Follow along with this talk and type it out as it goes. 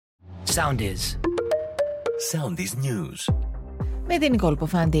Soundis. Soundis News. Με την Νικόλ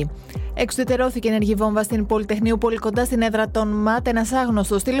Ποφάντη. Εξουδετερώθηκε ενεργή βόμβα στην Πολυτεχνείου πολύ κοντά στην έδρα των ΜΑΤ. Ένας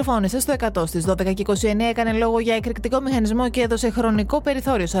άγνωστος τηλεφώνησε στο 100 στις 12:29, έκανε λόγο για εκρηκτικό μηχανισμό και έδωσε χρονικό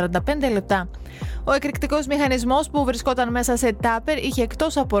περιθώριο 45 λεπτά. Ο εκρηκτικός μηχανισμός που βρισκόταν μέσα σε τάπερ είχε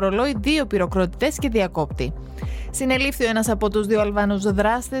εκτός από ρολόι 2 πυροκροτητές και διακόπτη. Συνελήφθη ένας από τους 2 Αλβανούς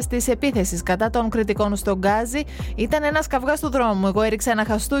δράστες της επίθεσης κατά των κριτικών στο Γκάζι. Ήταν ένας καυγάς του δρόμου. Εγώ έριξα ένα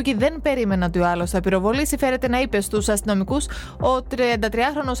χαστούκι, δεν περίμενα ότι ο άλλος θα πυροβολήσει. Φέρεται να είπε στους αστυνομικούς ο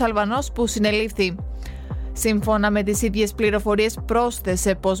 33χρονος Αλβανός που συνελήφθη. Σύμφωνα με τις ίδιες πληροφορίες,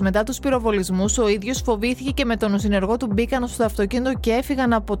 πρόσθεσε πως μετά τους πυροβολισμούς ο ίδιος φοβήθηκε και με τον συνεργό του μπήκαν στο αυτοκίνητο και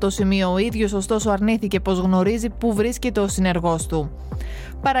έφυγαν από το σημείο. Ο ίδιος ωστόσο αρνήθηκε πως γνωρίζει πού βρίσκεται ο συνεργός του.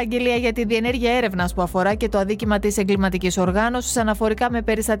 Παραγγελία για τη διενέργεια έρευνας που αφορά και το αδίκημα της εγκληματικής οργάνωσης αναφορικά με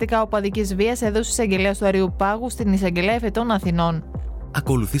περιστατικά οπαδικής βίας έδωσε εισαγγελέα του Αριού Πάγου στην εισαγγελέα εφετών Αθηνών.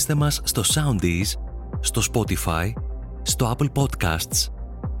 Ακολουθήστε μας στο Soundis, στο Spotify, στο Apple Podcasts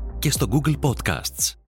και στο Google Podcasts.